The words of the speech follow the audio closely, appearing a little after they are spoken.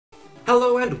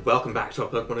Hello and welcome back to our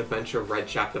Pokemon Adventure Red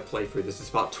Chapter playthrough. This is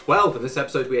part 12. In this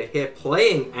episode we are here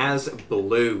playing as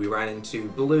Blue. We ran into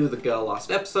Blue, the girl,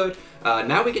 last episode.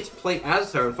 Now we get to play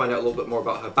as her and find out a little bit more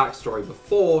about her backstory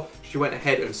before she went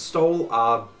ahead and stole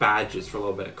our badges for a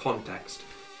little bit of context.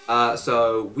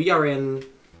 So we are in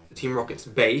Team Rocket's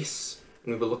base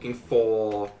and we were looking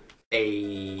for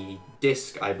a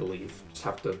disc, I believe. Just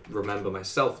have to remember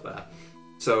myself there.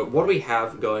 So what do we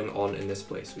have going on in this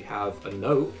place? We have a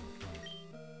note.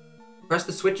 Press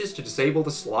the switches to disable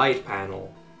the slide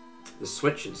panel. The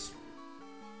switches.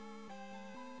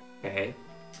 Okay.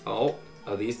 Oh,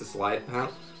 are these the slide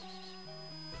panel?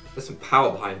 There's some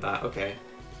power behind that, okay.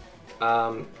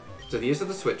 So these are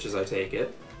the switches, I take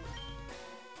it.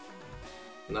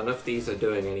 None of these are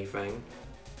doing anything.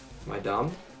 Am I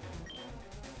dumb?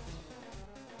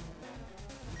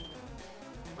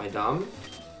 Am I dumb?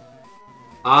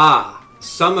 Ah!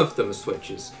 Some of them are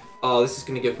switches. Oh, this is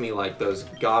going to give me, like, those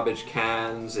garbage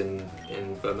cans in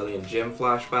Vermilion Gym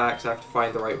flashbacks. I have to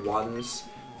find the right ones.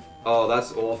 Oh,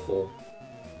 that's awful.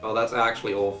 Oh, that's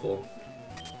actually awful.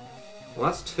 Well,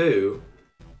 that's two.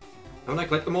 Haven't I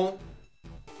clicked them all?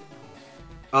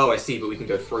 Oh, I see, but we can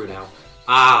go through now.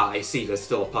 Ah, I see, there's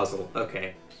still a puzzle.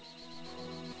 Okay.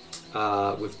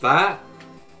 With that...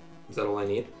 Is that all I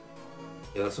need?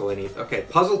 Yeah, that's all I need. Okay,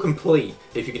 puzzle complete,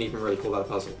 if you can even really call that a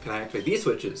puzzle. Can I activate these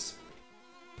switches?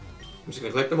 I'm just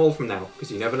going to click them all from now,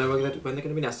 because you never know when they're going to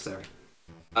be necessary.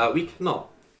 We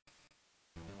cannot.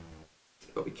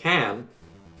 But we can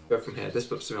go from here. This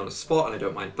puts me on a spot, and I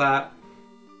don't mind that.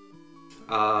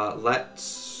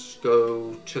 Let's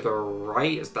go to the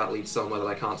right, as that leads somewhere that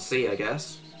I can't see, I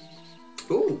guess.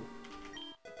 Ooh.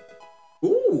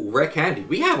 Ooh, rare candy.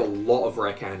 We have a lot of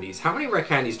rare candies. How many rare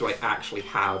candies do I actually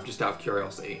have, just out of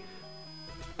curiosity?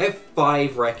 I have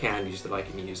 5 rare candies that I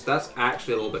can use. That's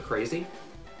actually a little bit crazy.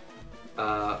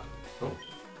 Oh.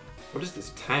 What is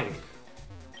this tank?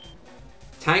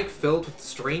 Tank filled with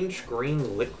strange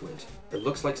green liquid. It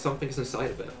looks like something is inside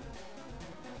of it.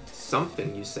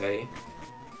 Something, you say?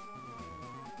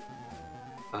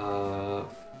 Oh.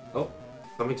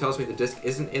 Something tells me the disc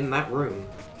isn't in that room.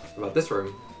 What about this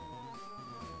room?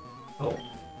 Oh.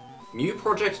 New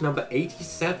project number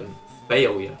 87.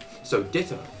 Failure. So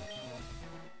Ditto.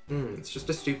 It's just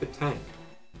a stupid tank.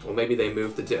 Or maybe they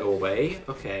moved the Ditto away?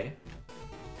 Okay.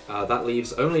 That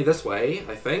leaves only this way,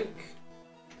 I think.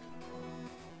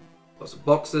 Lots of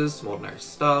boxes, some ordinary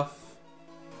stuff.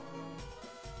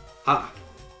 Ha!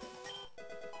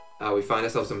 We find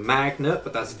ourselves a magnet,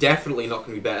 but that's definitely not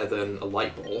going to be better than a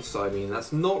light ball, so I mean,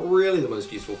 that's not really the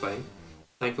most useful thing.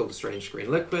 Tank filled with strange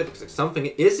green liquid. Looks like something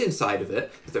is inside of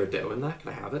it. Is there a Ditto in there?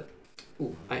 Can I have it?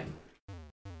 Ooh, item.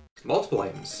 Multiple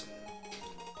items.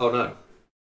 Oh no.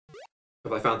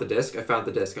 Have I found the disc? I found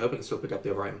the disc. I hope I can still pick up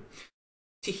the other item.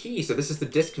 Teehee, so this is the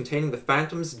disc containing the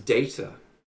Phantom's data.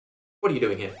 What are you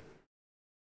doing here?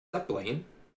 Is that Blaine?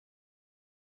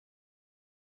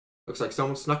 Looks like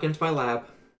someone snuck into my lab.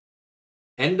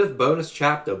 End of bonus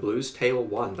chapter, Blue's Tale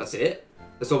 1. That's it?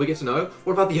 That's all we get to know?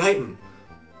 What about the item?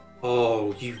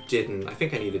 Oh, you didn't. I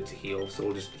think I needed to heal, so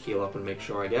we'll just heal up and make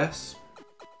sure, I guess.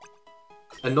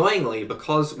 Annoyingly,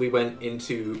 because we went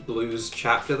into Blue's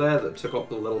chapter there that took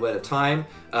up a little bit of time,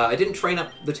 I didn't train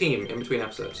up the team in between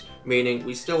episodes, meaning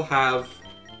we still have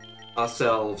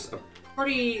ourselves a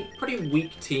pretty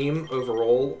weak team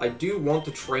overall. I do want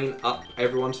to train up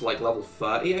everyone to like level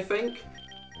 30, I think.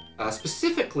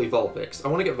 Specifically Vulpix. I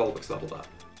want to get Vulpix leveled up.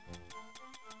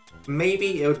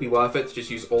 Maybe it would be worth it to just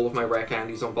use all of my rare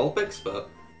candies on Vulpix, but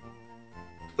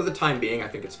for the time being, I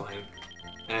think it's fine.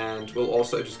 And we'll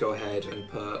also just go ahead and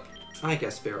put, I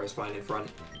guess Fearo's fine in front.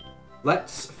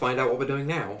 Let's find out what we're doing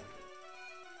now.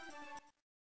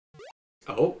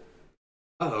 Oh.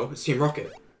 Uh-oh, it's Team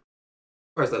Rocket.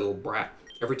 Where's that little brat?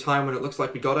 Every time when it looks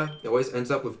like we got her, it always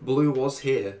ends up with Blue was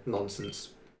here nonsense.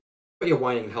 But you're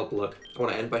whining and help look. I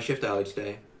want to end my shift early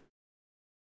today.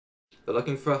 They're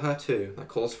looking for her too. That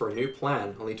calls for a new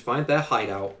plan. I'll need to find their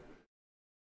hideout.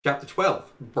 Chapter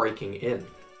 12, Breaking In.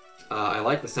 I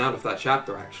like the sound of that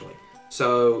chapter, actually.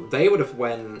 So, they would have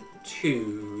went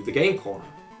to the game corner,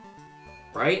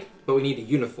 right? But we need a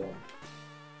uniform.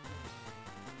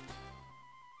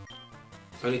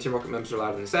 Only Team Rocket members are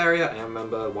allowed in this area. I am a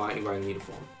member. Why aren't you wearing a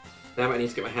uniform? Damn, I need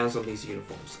to get my hands on these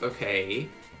uniforms. Okay.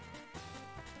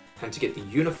 And to get the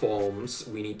uniforms,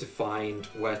 we need to find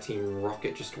where Team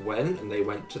Rocket just went, and they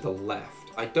went to the left.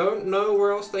 I don't know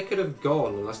where else they could have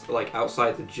gone, unless they're like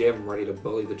outside the gym, ready to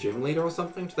bully the gym leader or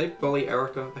something. Do they bully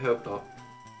Erica? I hope not.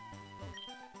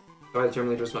 Sorry, the gym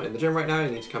leader's not in the gym right now,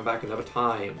 you need to come back another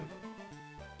time.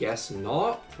 Guess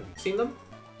not? Have you seen them?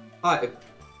 Hi.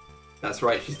 That's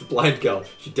right, she's the blind girl.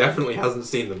 She definitely hasn't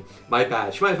seen them. My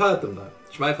bad. She might have heard them, though.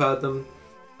 She might have heard them.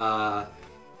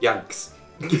 Yikes.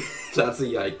 That's a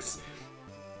yikes.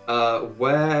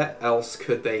 Where else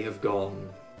could they have gone?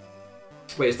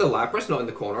 Wait, is the Lapras not in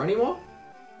the corner anymore?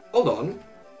 Hold on.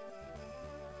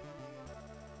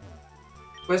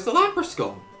 Where's the Lapras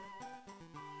gone?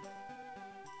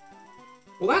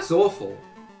 Well, that's awful.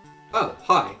 Oh,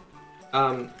 hi.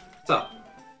 What's up?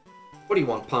 What do you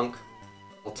want, punk?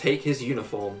 I'll take his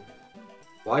uniform.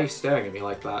 Why are you staring at me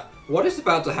like that? What is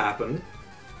about to happen?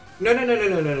 No.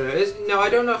 No, I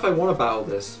don't know if I want to battle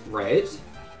this. Red?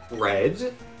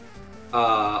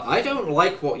 I don't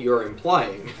like what you're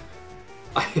implying.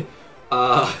 I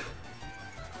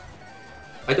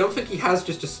don't think he has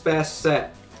just a spare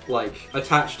set, like,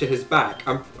 attached to his back.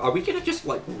 Are we gonna just,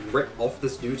 like, rip off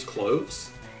this dude's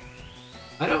clothes?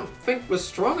 I don't think we're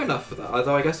strong enough for that,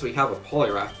 although I guess we have a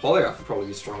Poliwrath. Poliwrath would probably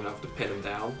be strong enough to pin him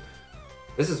down.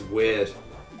 This is weird.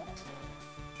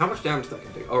 How much damage that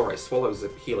can do? Oh, right, Swallow's a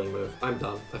healing move. I'm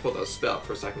done. I thought that was spit up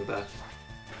for a second there.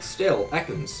 Still,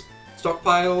 Ekans.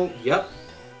 Stockpile, yep.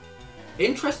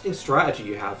 Interesting strategy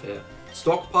you have here.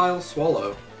 Stockpile,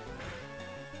 Swallow.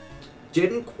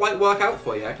 Didn't quite work out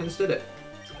for you, Ekans, did it?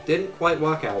 Didn't quite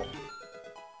work out.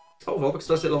 Oh, Vulpix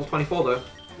does hit level 24, though.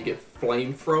 You get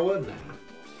Flamethrower? Nah.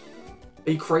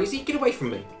 Are you crazy? Get away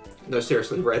from me. No,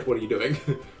 seriously, Red, what are you doing?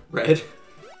 Red?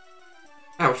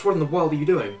 Ouch, what in the world are you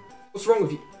doing? What's wrong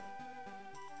with you?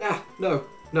 Ah, no,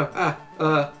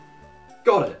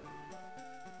 got it.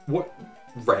 What?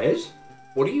 Red?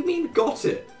 What do you mean, got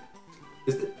it?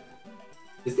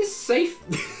 Is this safe?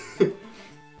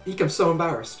 Eek, I'm so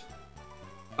embarrassed.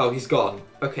 Oh, he's gone.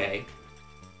 Okay.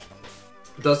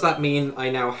 Does that mean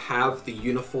I now have the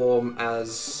uniform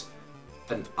as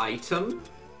an item?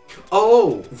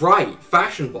 Oh, right,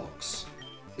 Fashion Box.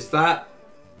 Is that...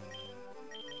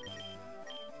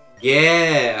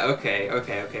 Yeah, okay,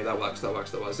 that works.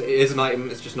 It is an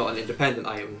item, it's just not an independent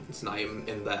item, it's an item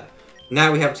in there.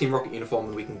 Now we have a Team Rocket uniform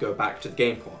and we can go back to the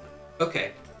game corner.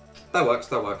 Okay, that works.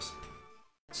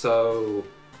 So...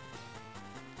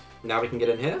 now we can get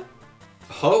in here?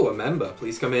 Oh, a member,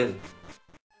 please come in.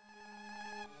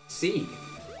 C.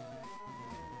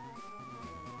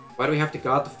 Why do we have to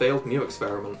guard the failed Mew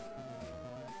experiment?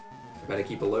 I better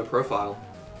keep a low profile.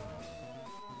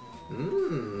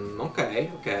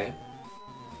 Okay.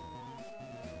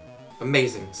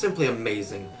 Amazing. Simply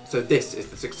amazing. So this is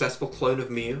the successful clone of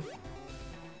Mew?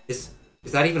 Is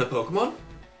that even a Pokemon?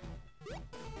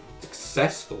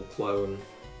 Successful clone.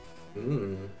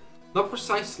 Not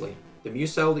precisely. The Mew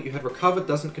cell that you had recovered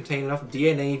doesn't contain enough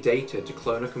DNA data to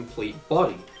clone a complete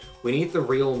body. We need the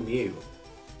real Mew.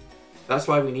 That's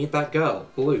why we need that girl,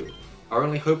 Blue. Our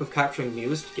only hope of capturing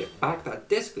Mew is to get back that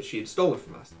disc that she had stolen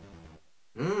from us.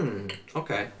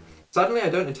 Okay. Suddenly I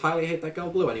don't entirely hate that girl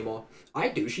Blue anymore. I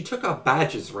do, she took our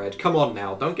badges, Red. Come on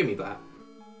now, don't give me that.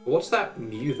 What's that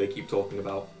Mew they keep talking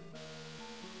about?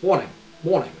 Warning.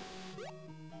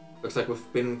 Looks like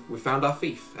we found our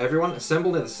thief. Everyone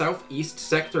assembled in the southeast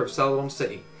sector of Celadon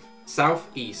City.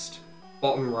 Southeast.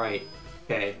 Bottom right.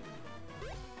 Okay.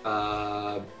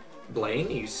 Blaine,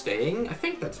 are you staying? I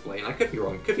think that's Blaine. I could be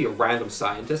wrong. It could be a random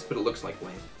scientist, but it looks like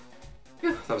Blaine.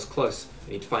 Phew, that was close.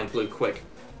 I need to find Blue quick.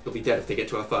 He'll be dead if they get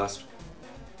to her first.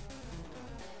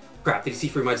 Crap, did he see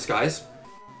through my disguise?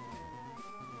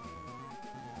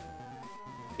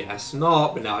 Guess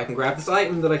not, but now I can grab this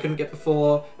item that I couldn't get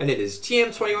before, and it is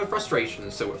TM21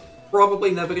 Frustration, so we're probably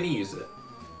never going to use it.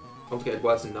 Complicated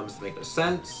words and numbers that make no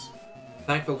sense.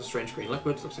 Tank filled with strange green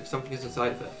liquids, looks like something is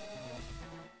inside of it.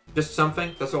 Just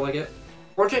something? That's all I get?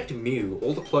 Project Mew.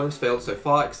 All the clones failed so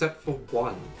far except for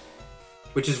one.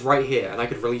 Which is right here, and I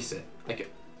could release it. I could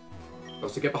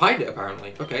also get behind it,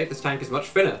 apparently. Okay, this tank is much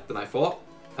thinner than I thought.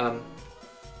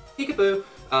 Peekaboo.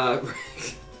 I'm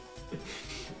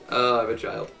a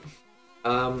child.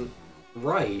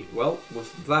 Right, well,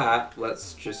 with that,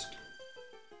 let's just...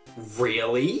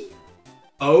 Really?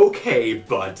 Okay,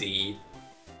 buddy.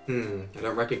 I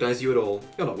don't recognize you at all.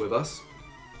 You're not with us.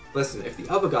 Listen, if the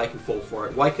other guy can fall for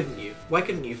it, why couldn't you? Why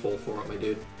couldn't you fall for it, my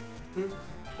dude?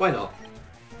 Why not?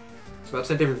 So that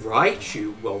sent in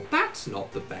Raichu. Well, that's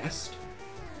not the best.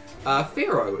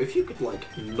 Firo, if you could, like,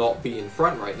 not be in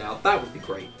front right now, that would be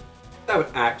great. That would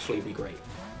actually be great.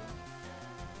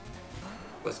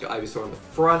 Let's go Ivysaur on the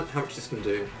front. How much is this going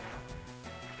to do?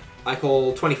 I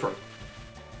call 23.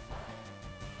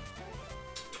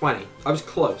 20. I was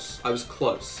close.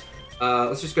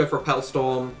 Let's just go for a Petal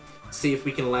Storm. See if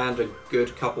we can land a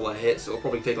good couple of hits. It'll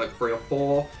probably take like 3 or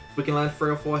 4. If we can land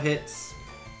 3 or 4 hits.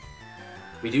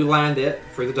 We do land it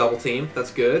through the double team.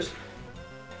 That's good.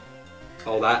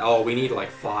 Oh, we need like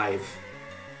 5.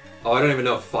 Oh, I don't even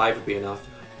know if 5 would be enough.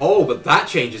 Oh, but that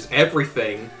changes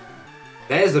everything.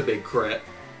 There's a big crit.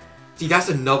 See, that's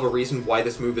another reason why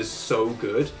this move is so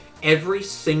good. Every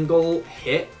single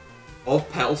hit of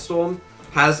Petal Storm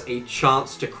has a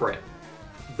chance to crit.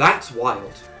 That's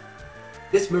wild.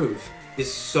 This move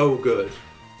is so good.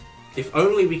 If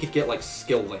only we could get, like,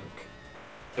 Skill Link.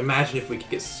 Imagine if we could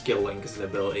get Skill Link as an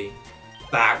ability.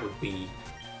 That would be...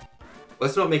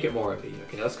 Let's not make it more OP.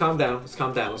 Okay, let's calm down. Let's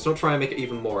calm down. Let's not try and make it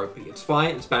even more OP. It's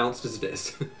fine. It's balanced as it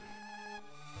is. We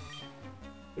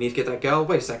need to get that girl.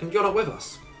 Wait a second. You're not with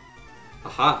us.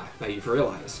 Aha. Now you've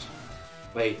realized.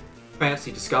 My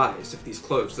fancy disguise of these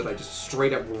clothes that I just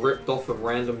straight up ripped off a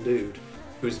random dude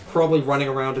who's probably running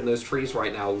around in those trees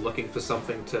right now looking for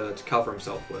something to cover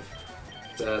himself with.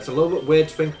 It's a little bit weird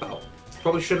to think about.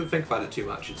 Probably shouldn't think about it too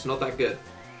much. It's not that good.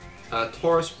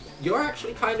 Taurus, you're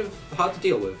actually kind of hard to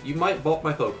deal with. You might bop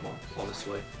my Pokemon,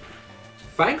 honestly.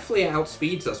 Thankfully, it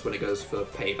outspeeds us when it goes for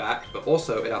payback, but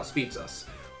also it outspeeds us.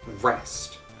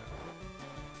 Rest.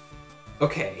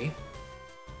 Okay.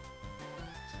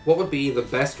 What would be the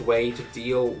best way to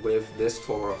deal with this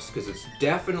Taurus? Because it's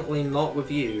definitely not with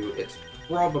you. It's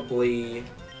probably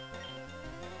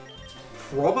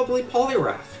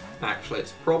Poliwrath, actually.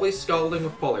 It's probably Scalding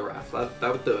with Poliwrath.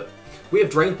 That would do it. We have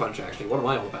Drain Punch, actually. What am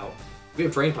I on about? We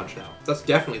have Drain Punch now. That's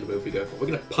definitely the move we go for. We're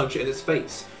going to punch it in its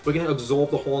face. We're going to absorb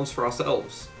the horns for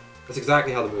ourselves. That's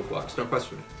exactly how the move works. Don't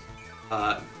question me.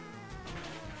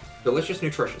 Delicious,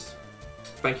 nutritious.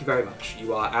 Thank you very much.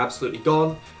 You are absolutely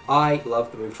gone. I love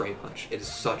the move Drain Punch. It is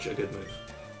such a good move.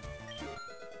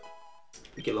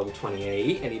 We get level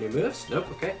 28. Any new moves? Nope,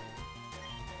 okay.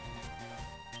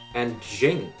 And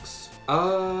Jinx.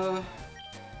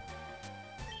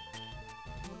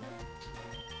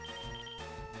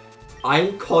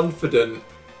 I'm confident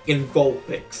in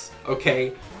Vulpix,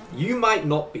 okay? You might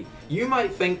not be. You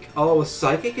might think, oh,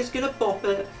 Psychic is gonna bop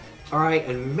it. Alright,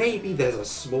 and maybe there's a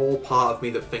small part of me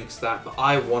that thinks that, but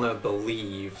I wanna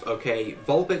believe, okay?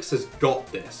 Vulpix has got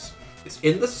this. It's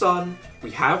in the sun,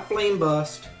 we have Flame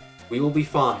Burst, we will be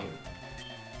fine.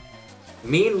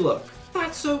 Mean Look,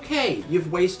 that's okay.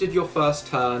 You've wasted your first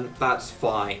turn, that's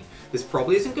fine. This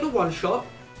probably isn't gonna one-shot.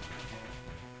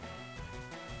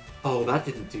 Oh, that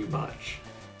didn't do much.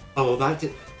 Oh, that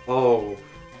did... Oh,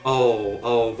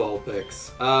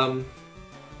 Vulpix.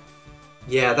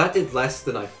 Yeah, that did less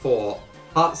than I thought.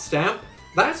 Heart Stamp,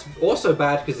 that's also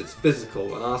bad because it's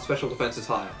physical and our special defense is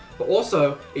higher. But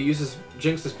also, it uses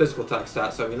Jinx's physical attack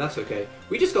stat, so I mean, that's okay.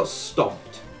 We just got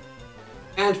stomped.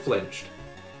 And flinched.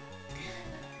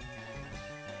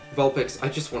 Vulpix, I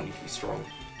just want you to be strong.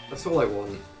 That's all I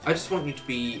want. I just want you to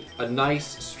be a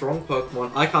nice, strong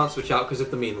Pokemon. I can't switch out because of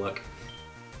the Mean Look.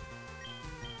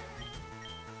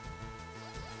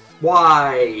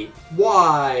 Why?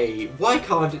 Why? Why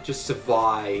can't it just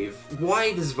survive?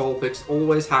 Why does Vulpix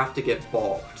always have to get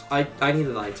bopped? I need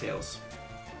a Ninetales.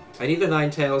 I need a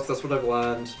Ninetales, that's what I've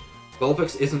learned.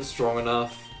 Vulpix isn't strong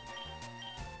enough.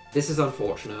 This is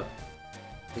unfortunate.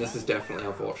 This is definitely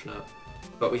unfortunate.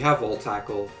 But we have Volt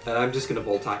Tackle, and I'm just gonna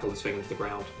Volt Tackle this thing into the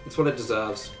ground. It's what it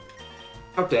deserves.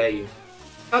 How dare you?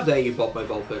 How dare you bop my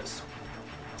Vulpix?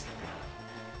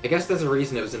 I guess there's a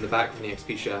reason it was in the back of the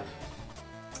XP share.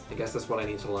 I guess that's what I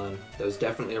need to learn. There was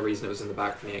definitely a reason it was in the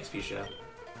back of the XP share.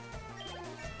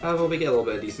 Well, we get a little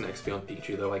bit of decent XP on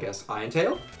Pikachu though, I guess. Iron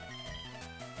Tail?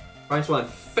 Trying to learn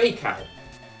Fake Out.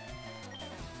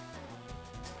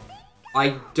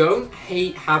 I don't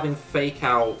hate having Fake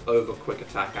Out over Quick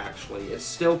Attack, actually. It's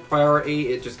still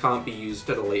priority, it just can't be used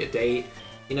at a later date.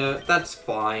 You know, that's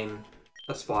fine.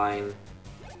 That's fine.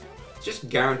 It's just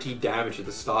guaranteed damage at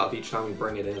the start of each time we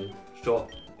bring it in. Sure.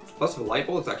 Plus with a Light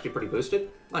Ball, it's actually pretty boosted.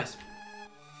 Nice.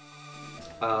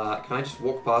 Can I just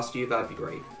walk past you? That'd be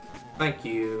great. Thank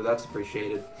you, that's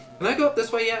appreciated. Can I go up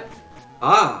this way yet?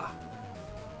 Ah!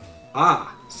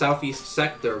 Ah! Southeast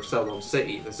sector of Ceylon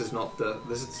City. This is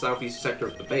the southeast sector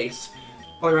of the base.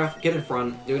 Poliwrath, get in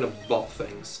front. You're gonna bop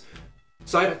things.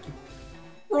 Psyduck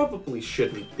probably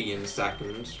shouldn't be in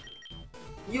second.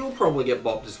 You'll probably get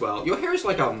bopped as well. Your hair is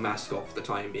like our mascot for the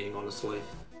time being, honestly.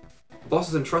 The boss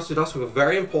has entrusted us with a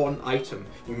very important item.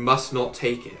 We must not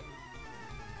take it.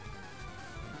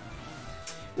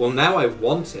 Well, now I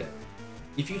want it.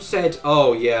 If you said,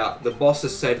 oh yeah, the boss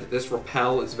has said that this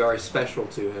repel is very special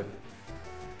to him.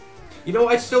 You know,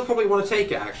 I'd still probably want to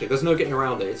take it, actually. There's no getting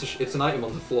around it. It's an item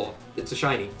on the floor. It's a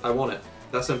shiny. I want it.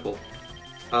 That simple.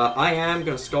 I am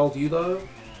going to scald you, though.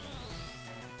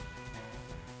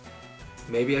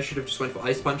 Maybe I should have just went for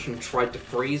Ice Punch and tried to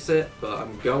freeze it, but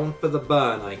I'm going for the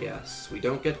burn, I guess. We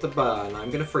don't get the burn. I'm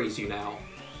going to freeze you now.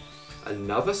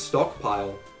 Another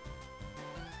stockpile.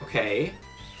 Okay.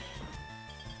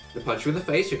 The punch you in the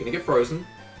face, you're gonna get frozen.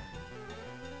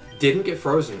 Didn't get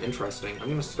frozen, interesting. I'm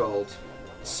gonna scald.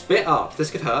 Spit up, this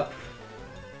could hurt.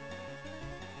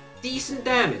 Decent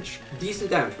damage,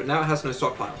 but now it has no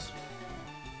stockpiles.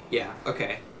 Yeah,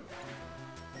 okay.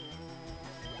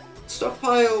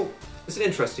 Stockpile is an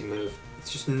interesting move.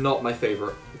 It's just not my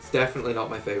favorite. It's definitely not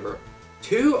my favorite.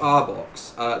 2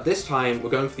 Arbok. This time we're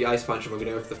going for the Ice Punch and we're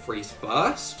going to go for the Freeze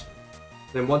first.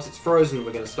 Then once it's frozen,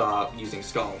 we're going to start using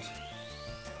Scald.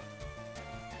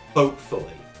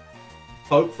 Hopefully.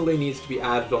 Hopefully needs to be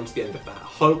added onto the end of that.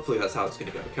 Hopefully that's how it's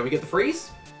going to go. Can we get the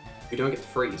Freeze? We don't get the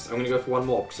Freeze. I'm going to go for one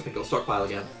more because I think it'll stockpile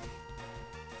again.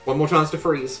 One more chance to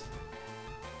freeze.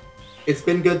 It's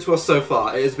been good to us so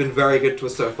far. It has been very good to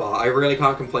us so far. I really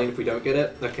can't complain if we don't get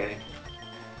it. Okay.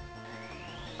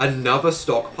 Another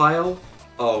stockpile?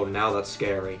 Oh, now that's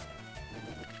scary.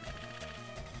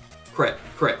 Crit,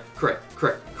 crit, crit,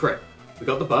 crit, crit. We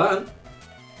got the burn.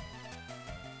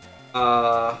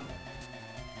 I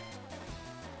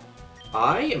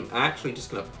am actually just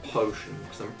gonna potion,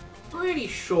 because I'm pretty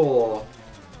sure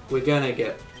we're gonna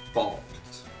get balked.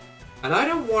 And I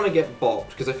don't want to get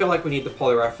balked, because I feel like we need the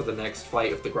Poliwrath for the next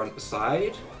fight of the Grunt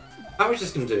beside. How are we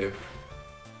just gonna do?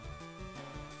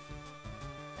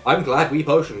 I'm glad we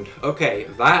potioned. Okay,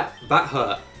 that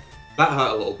hurt. That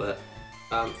hurt a little bit.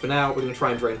 For now, we're gonna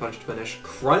try and Drain Punch to finish.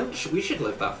 Crunch, we should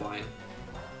live that fine.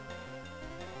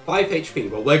 5 HP,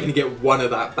 well we're gonna get one of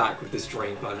that back with this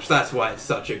Drain Punch. That's why it's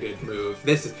such a good move.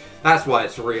 That's why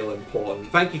it's real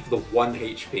important. Thank you for the 1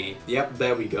 HP. Yep,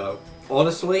 there we go.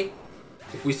 Honestly,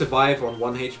 if we survive on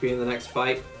 1 HP in the next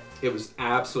fight, it was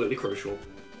absolutely crucial.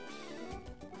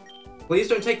 Please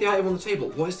don't take the item on the table.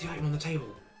 What is the item on the table?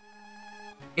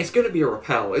 It's gonna be a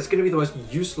repel. It's gonna be the most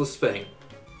useless thing.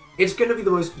 It's gonna be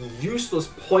the most useless,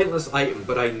 pointless item,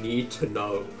 but I need to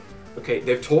know. Okay,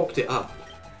 they've talked it up.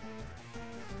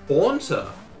 Haunter.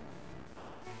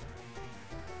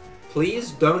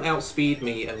 Please don't outspeed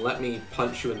me and let me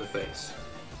punch you in the face.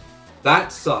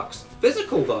 That sucks.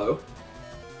 Physical, though.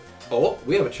 Oh,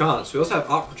 we have a chance. We also have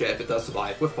Aqua Jet if it does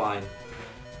survive. We're fine.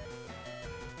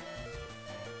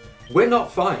 We're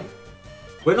not fine.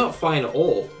 We're not fine at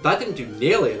all. That didn't do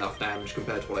nearly enough damage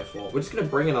compared to what I thought. We're just going to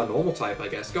bring in our normal type, I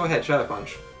guess. Go ahead, Shadow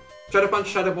Punch. Shadow Punch,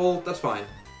 Shadow Ball, that's fine.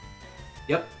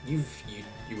 Yep, you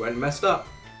went messed up.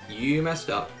 You messed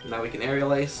up. Now we can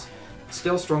Aerial Ace.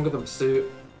 Still stronger than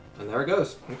Pursuit. And there it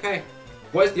goes. Okay.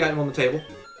 What is the item on the table?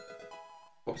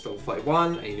 Box level fight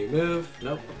 1. A new move.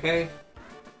 Nope. Okay.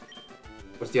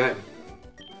 What's the item?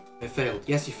 I failed.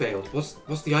 Yes, you failed.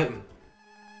 What's the item?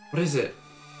 What is it?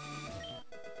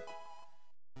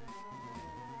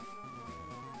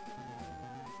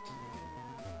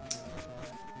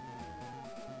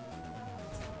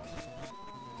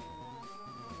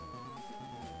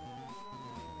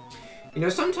 You know,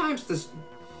 sometimes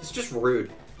it's just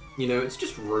rude. You know, it's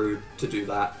just rude to do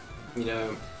that. You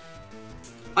know,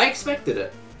 I expected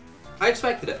it. I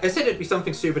expected it. I said it'd be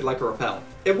something stupid like a repel.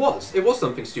 It was. It was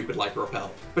something stupid like a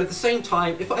repel. But at the same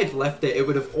time, if I'd left it, it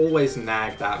would have always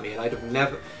nagged at me, and I'd have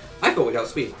never... I thought we'd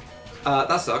outspeed.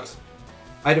 That sucks.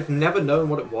 I'd have never known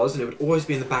what it was, and it would always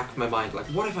be in the back of my mind, like,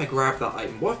 what if I grabbed that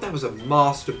item? What if that was a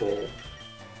Master Ball?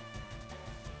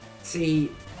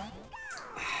 See...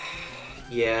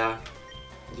 Yeah.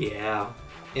 Yeah.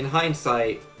 In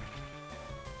hindsight,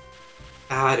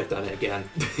 I'd have done it again.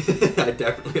 I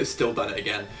definitely have still done it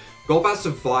again. Golbat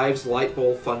survives Light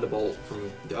Ball, Thunderbolt from...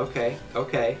 Okay,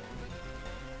 okay.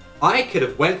 I could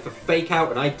have went for Fake Out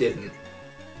and I didn't.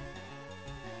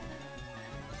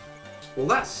 Well,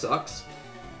 that sucks.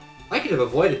 I could have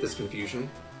avoided this confusion.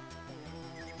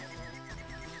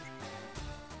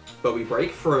 But we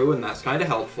break through and that's kind of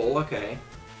helpful, okay.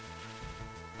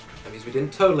 That means we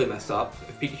didn't totally mess up.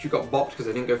 If Pikachu got bopped because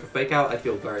I didn't go for Fake Out, I'd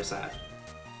feel very sad.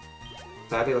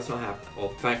 Sadly, that's not happening. Well,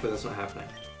 thankfully, that's not happening.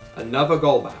 Another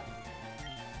Golbat.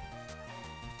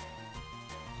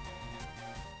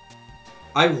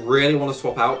 I really want to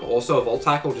swap out, but also a Volt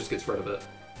Tackle just gets rid of it.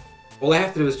 All I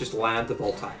have to do is just land the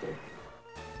Volt Tackle.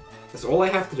 That's all I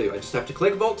have to do. I just have to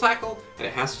click Volt Tackle, and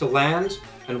it has to land,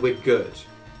 and we're good.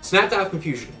 Snapped out of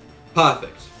confusion.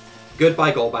 Perfect.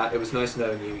 Goodbye, Golbat. It was nice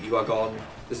knowing you. You are gone.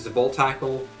 This is a Volt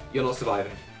Tackle. You're not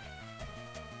surviving.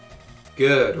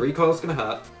 Good. Recoil's gonna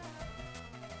hurt.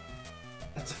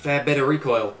 That's a fair bit of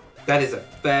recoil. That is a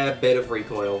fair bit of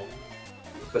recoil.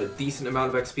 But a decent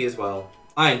amount of XP as well.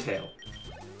 Iron Tail.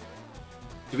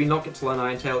 Do we not get to learn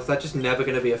Iron Tail? Is that just never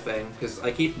going to be a thing? Because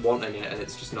I keep wanting it and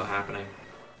it's just not happening.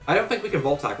 I don't think we can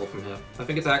Volt Tackle from here. I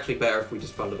think it's actually better if we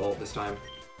just Thunderbolt this time.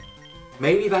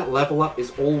 Maybe that level up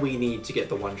is all we need to get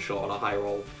the one shot on a high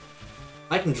roll.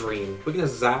 I can dream. We're going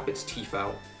to zap its teeth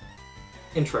out.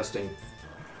 Interesting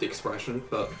expression,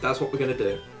 but that's what we're gonna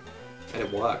do. And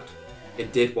it worked.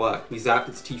 It did work. We zapped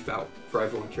its teeth out, for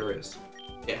everyone curious.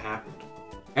 It happened.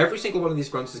 Every single one of these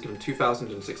grunts is given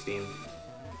 2016.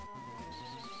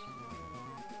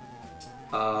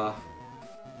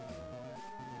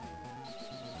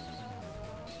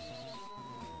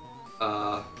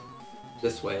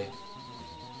 This way.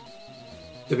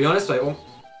 To be honest, I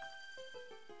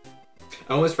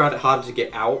almost found it harder to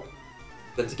get out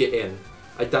than to get in.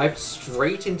 I dived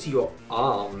straight into your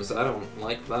arms. I don't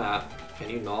like that. Can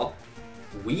you not?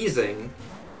 Wheezing?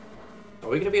 Are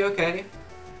we gonna be okay?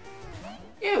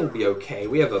 Yeah, we'll be okay.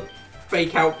 We have a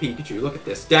fake out Pikachu. Look at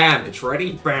this. Damage.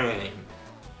 Ready? Bang.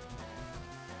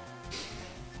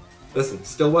 Listen,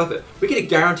 still worth it. We get a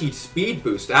guaranteed speed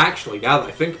boost, actually, now that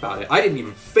I think about it. I didn't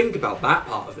even think about that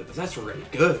part of it, but that's really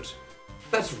good.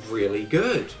 That's really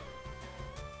good.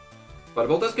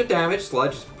 Butterball does good damage.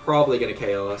 Sludge is probably going to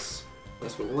KO us.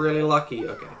 Unless we're really lucky.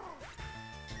 Okay.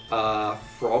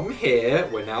 From here,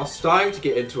 we're now starting to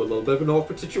get into a little bit of an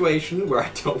awkward situation where I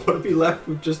don't want to be left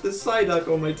with just this Psyduck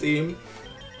on my team.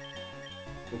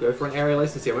 We'll go for an Aerial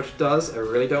Ace and see how much it does. I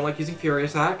really don't like using Fury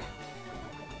Attack.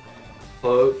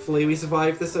 Hopefully we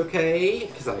survive this okay,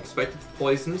 because I expected to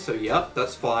poison, so yep,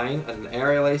 that's fine. And an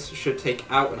Aerial Ace should take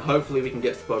out, and hopefully we can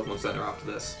get to the Pokemon Center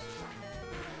after this.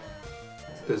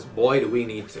 Because boy do we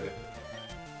need to.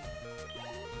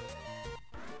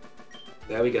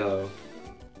 There we go.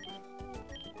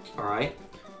 Alright.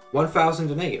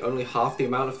 1008, only half the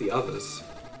amount of the others.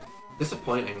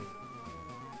 Disappointing.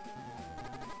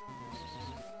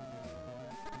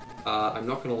 I'm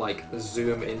not gonna, like,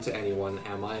 zoom into anyone,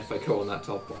 am I, if I go on that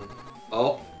top one?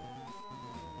 Oh.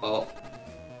 Oh.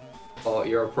 Oh,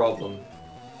 you're a problem.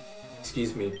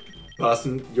 Excuse me.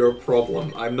 Person, you're a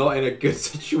problem. I'm not in a good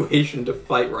situation to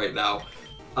fight right now.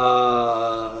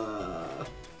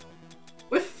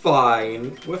 We're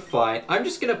fine. We're fine. I'm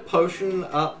just gonna potion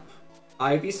up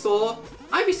Ivysaur.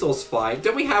 Ivysaur's fine.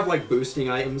 Don't we have, like, boosting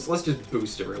items? Let's just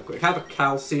boost it real quick. Have a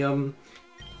calcium.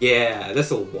 Yeah,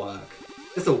 this'll work.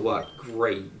 This'll work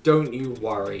great. Don't you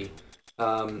worry.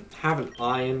 Have an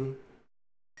iron.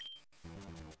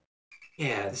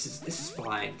 Yeah, this is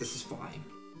fine. This is fine.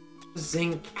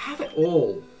 Zinc. Have it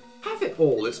all. Have it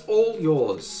all. It's all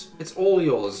yours. It's all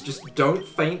yours. Just don't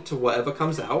faint to whatever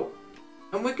comes out,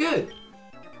 and we're good.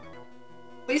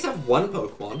 Please have one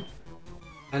Pokemon,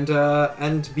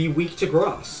 and be weak to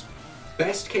grass.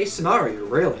 Best case scenario,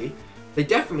 really. They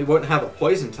definitely won't have a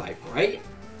poison type, right?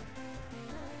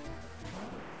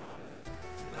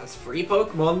 That's 3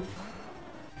 Pokemon.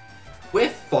 We're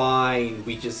fine.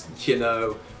 We just, you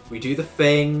know, we do the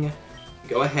thing.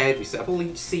 Go ahead, we set up a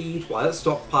Leech Seed while it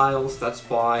stockpiles. That's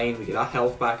fine. We get our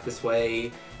health back this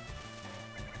way.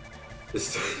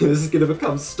 This is gonna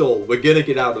become stall. We're gonna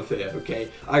get out of here,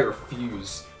 okay? I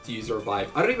refuse to use a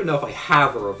revive. I don't even know if I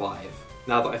have a revive,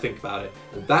 now that I think about it.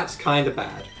 And that's kind of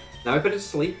bad. Now I better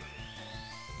sleep.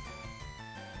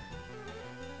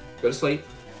 Go to sleep.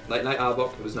 Night-night,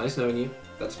 Arbok. It was nice knowing you.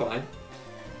 That's fine.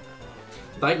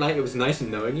 Night-night, it was nice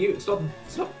knowing you. It's not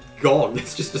gone.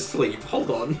 It's just asleep.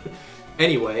 Hold on.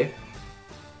 Anyway.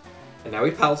 And now we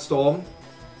Petal Storm.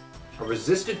 A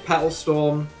resisted Petal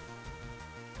Storm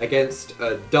against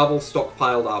a double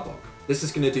stockpiled Arbok. This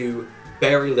is going to do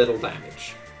very little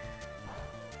damage.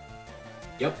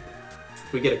 Yep.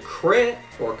 If we get a crit,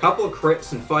 or a couple of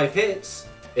crits and 5 hits,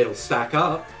 it'll stack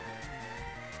up.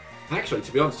 Actually,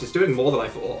 to be honest, it's doing more than I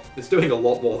thought. It's doing a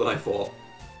lot more than I thought.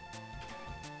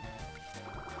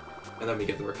 And then we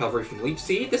get the recovery from Leech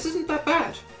Seed. This isn't that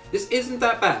bad. This isn't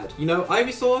that bad. You know,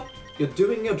 Ivysaur, you're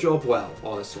doing your job well,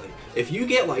 honestly. If you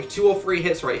get like 2 or 3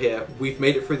 hits right here, we've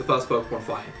made it through the first Pokemon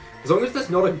fine. As long as there's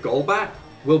not a Golbat,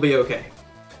 we'll be okay.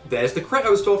 There's the crit I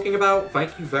was talking about.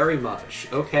 Thank you very much.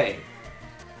 Okay.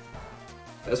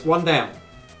 There's 1 down.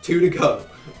 2 to go.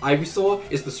 Ivysaur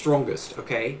is the strongest,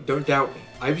 okay? Don't doubt me.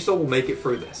 Ivysaur will make it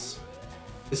through this.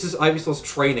 This is Ivysaur's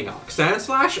training arc. Sand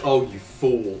Slash? Oh, you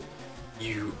fool.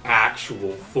 You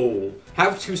actual fool.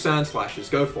 Have 2 Sand Slashes.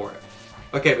 Go for it.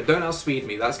 Okay, but don't outspeed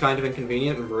me. That's kind of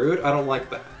inconvenient and rude. I don't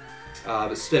like that.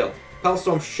 But still, Petal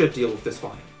Storm should deal with this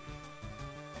fine.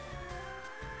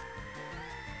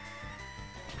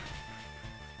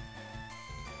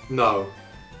 No.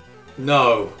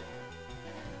 No.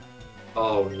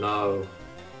 Oh, no.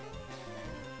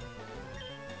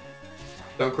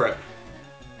 Don't crit.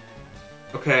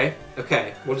 Okay,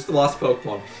 okay. What is the last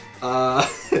Pokemon?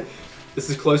 This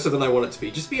is closer than I want it to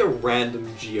be. Just be a random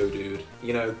Geodude.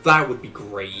 You know, that would be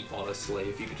great, honestly,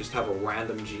 if you could just have a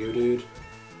random Geodude.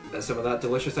 There's some of that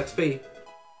delicious XP.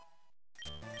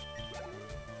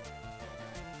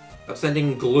 I'm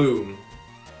sending Gloom.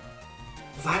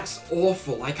 That's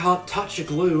awful. I can't touch a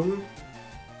Gloom.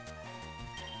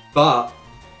 But,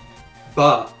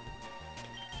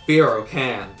 Firo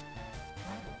can.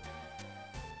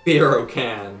 Firo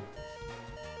can.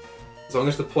 As long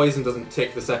as the poison doesn't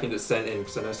tick the second it's sent in,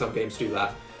 because I know some games do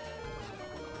that.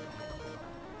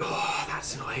 Oh,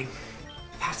 that's annoying.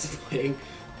 That's annoying.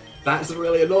 That's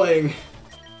really annoying.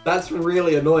 That's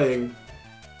really annoying.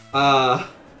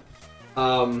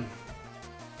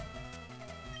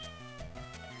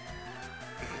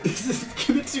 This isn't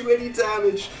gonna do any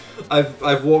damage.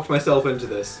 I've walked myself into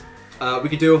this. We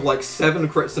could do with like 7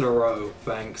 crits in a row.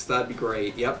 Thanks, that'd be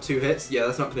great. Yep, 2 hits. Yeah,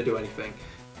 that's not gonna do anything.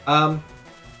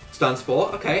 Stun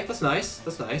Spore. Okay, that's nice.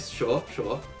 That's nice. Sure,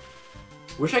 sure.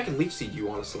 Wish I could Leech Seed you,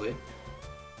 honestly.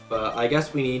 But I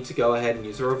guess we need to go ahead and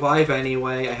use a Revive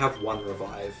anyway. I have 1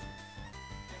 Revive.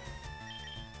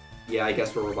 Yeah, I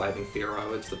guess we're reviving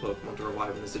Firo. It's the Pokemon to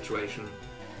revive in this situation.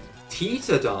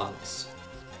 Tita Dance.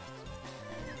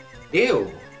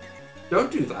 Ew.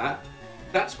 Don't do that.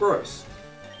 That's gross.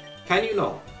 Can you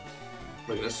not?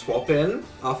 We're gonna swap in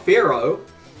our Firo.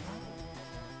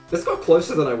 This got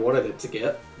closer than I wanted it to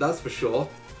get. That's for sure.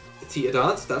 Tita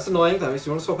Dance. That's annoying. That makes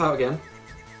me want to swap out again.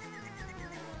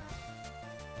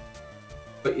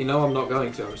 But you know I'm not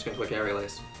going to. I'm just going to click Aerial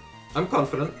Ace. I'm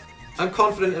confident. I'm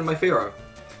confident in my Firo.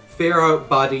 Firo,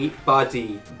 buddy,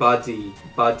 buddy, buddy,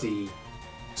 buddy.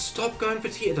 Stop going for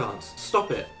Tita Dance.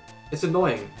 Stop it. It's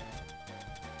annoying.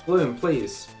 Bloom,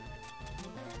 please.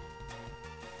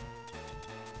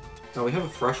 Oh, we have a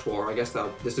Freshwater. I guess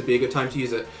this would be a good time to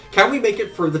use it. Can we make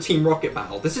it through the Team Rocket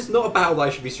battle? This is not a battle that I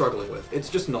should be struggling with. It's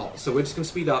just not. So we're just going to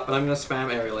speed up, and I'm going to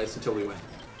spam Aerial Ace until we win.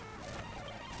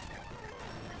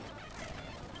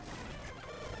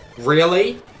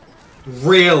 Really?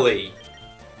 Really?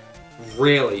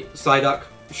 Really? Psyduck,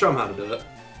 show him how to do it.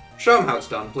 Show him how it's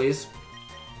done, please.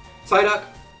 Psyduck,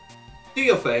 do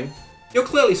your thing. You're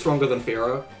clearly stronger than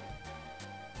Firo.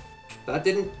 That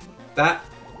didn't... That...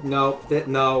 No.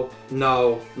 No.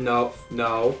 No. No.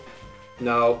 No.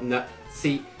 No. No.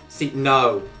 See,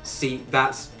 no. See,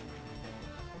 that's...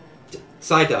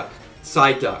 Psyduck.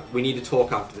 Psyduck. We need to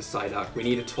talk after this, Psyduck. We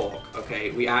need to talk,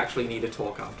 okay? We actually need to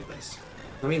talk after this.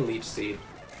 Let me Leech Seed.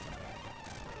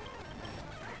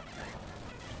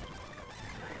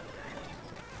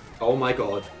 Oh my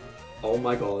god. Oh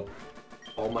my god.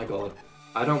 Oh my god.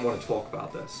 I don't want to talk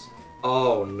about this.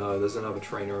 Oh no, there's another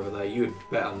trainer over there. You had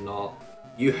better not.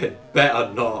 You had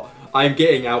better not. I'm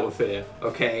getting out of here,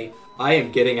 okay? I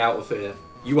am getting out of here.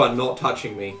 You are not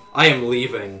touching me. I am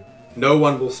leaving. No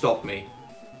one will stop me.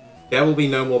 There will be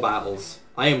no more battles.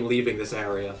 I am leaving this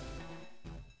area.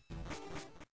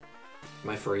 Am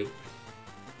I free?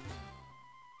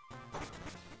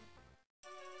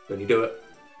 Don't you do it?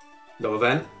 No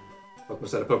event? Pokemon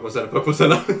Center, Pokemon Center, Pokemon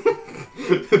Center.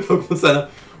 Pokemon Center.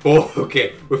 Oh,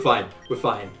 okay. We're fine. We're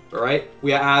fine. Alright?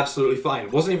 We are absolutely fine.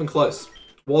 Wasn't even close.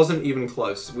 Wasn't even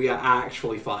close. We are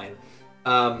actually fine.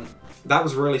 That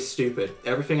was really stupid.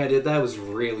 Everything I did there was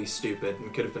really stupid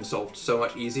and could have been solved so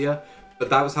much easier, but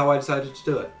that was how I decided to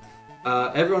do it.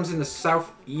 Everyone's in the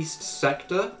southeast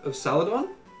sector of Celadon,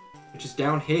 which is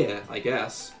down here, I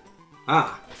guess.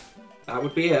 Ah, that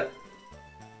would be it.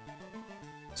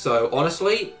 So,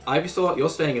 honestly, Ivysaur, you're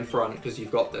staying in front because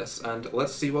you've got this, and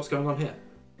let's see what's going on here.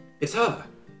 It's her!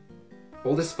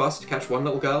 All this fuss to catch one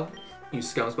little girl? You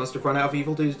scums must have run out of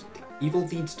evil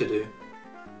deeds to do.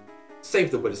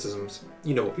 Save the witticisms.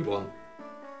 You know what we want.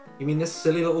 You mean this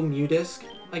silly little Mew disc?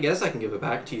 I guess I can give it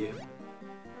back to you.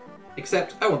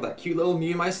 Except, I want that cute little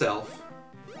Mew myself.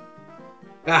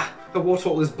 Ah! The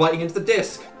Wartortle is biting into the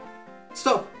disc!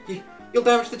 Stop! You'll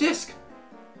damage the disc!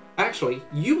 Actually,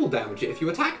 you will damage it if you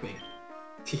attack me.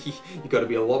 You gotta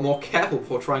be a lot more careful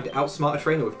before trying to outsmart a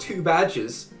trainer with 2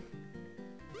 badges.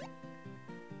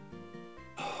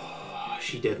 Oh,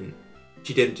 she didn't.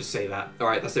 She didn't just say that.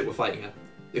 Alright, that's it, we're fighting her.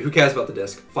 Who cares about the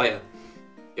disc? Fight her.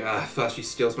 Yeah, first she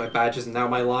steals my badges and now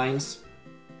my lines.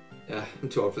 Yeah, I'm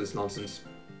too old for this nonsense.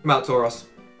 Come out, Tauros.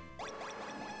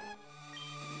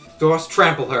 Tauros,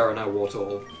 trample her on our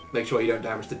Wartortle. Make sure you don't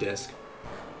damage the disc.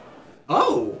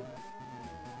 Oh!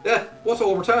 Yeah,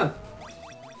 Wartortle return.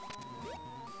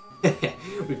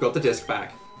 We've got the disc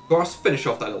back. Tauros, finish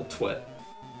off that little twit.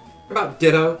 What about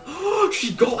Ditto? Oh,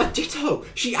 she got a Ditto!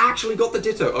 She actually got the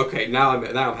Ditto! Okay, now I'm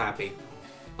happy.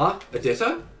 Huh? A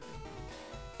Ditto?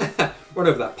 Run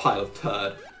over that pile of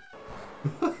turd.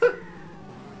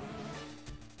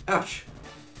 Ouch.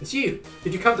 It's you.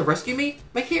 Did you come to rescue me?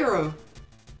 My hero.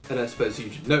 And I suppose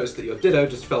you should notice that your Ditto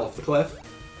just fell off the cliff.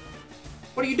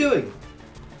 What are you doing?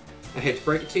 I hate to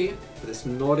break it to you, but this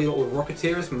naughty little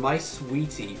Rocketeer is my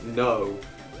sweetie. No.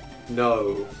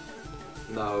 No.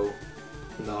 No.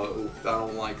 No, I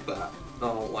don't like that. I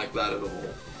don't like that at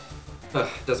all.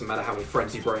 Doesn't matter how many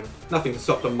friends you bring. Nothing can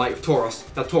stop the might of Tauros.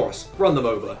 Now, Tauros, run them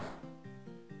over.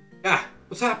 Ah,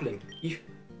 what's happening?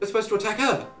 They're supposed to attack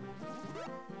her.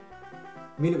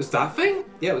 I mean, it was that thing?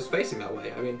 Yeah, it was facing that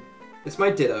way. I mean, it's my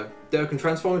Ditto. Ditto can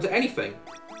transform into anything.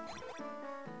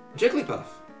 Jigglypuff.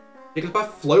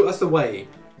 Jigglypuff, float us away.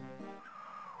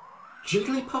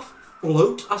 Jigglypuff,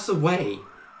 float us away.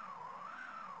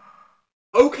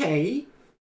 Okay.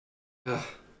 Ugh.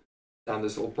 Damn,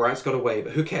 this little brat's got away,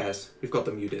 but who cares? We've got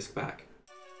the Mew disc back.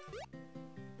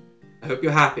 I hope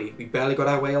you're happy. We barely got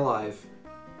our way alive.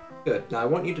 Good. Now I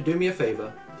want you to do me a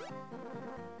favor.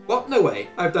 What? No way.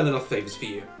 I've done enough favors for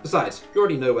you. Besides, you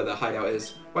already know where their hideout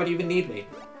is. Why do you even need me?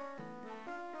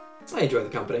 I enjoy the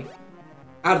company.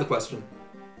 Out of the question.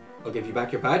 I'll give you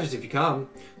back your badges if you come.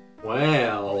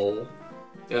 Well...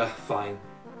 fine.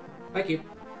 Thank you.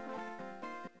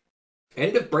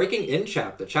 End of Breaking In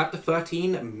chapter. Chapter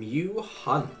 13, Mew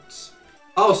Hunt.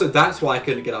 Oh, so that's why I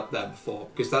couldn't get up there before,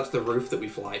 because that's the roof that we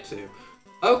fly to.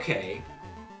 Okay.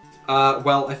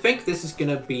 Well, I think this is going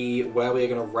to be where we're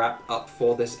going to wrap up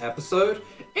for this episode.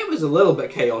 It was a little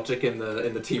bit chaotic in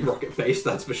the Team Rocket base,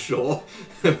 that's for sure.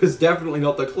 It was definitely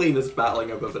not the cleanest battling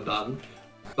I've ever done.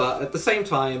 But at the same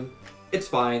time, it's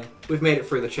fine. We've made it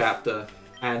through the chapter.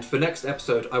 And for next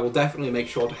episode, I will definitely make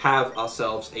sure to have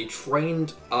ourselves a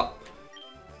trained up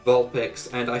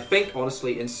Vulpix, and I think,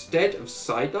 honestly, instead of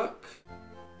Psyduck,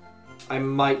 I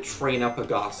might train up a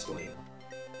Ghastly.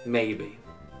 Maybe.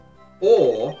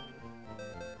 Or...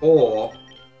 Oh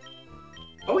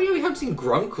yeah, we haven't seen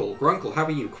Grunkle. Grunkle, how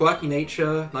are you? Quirky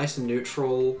nature, nice and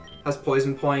neutral, has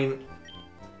Poison Point.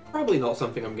 Probably not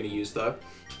something I'm going to use, though.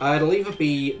 It'll either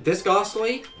be this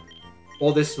Ghastly,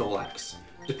 or this Snorlax.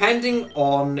 Depending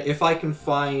on if I can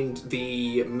find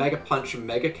the Mega Punch and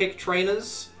Mega Kick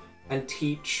trainers, and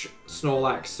teach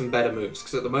Snorlax some better moves,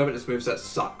 because at the moment its moveset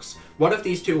sucks. One of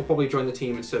these two will probably join the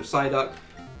team instead of Psyduck,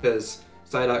 because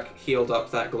Psyduck healed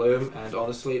up that Gloom, and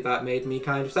honestly, that made me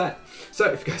kind of sad. So,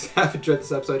 if you guys have enjoyed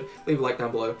this episode, leave a like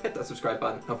down below, hit that subscribe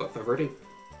button, and without further ado,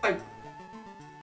 bye!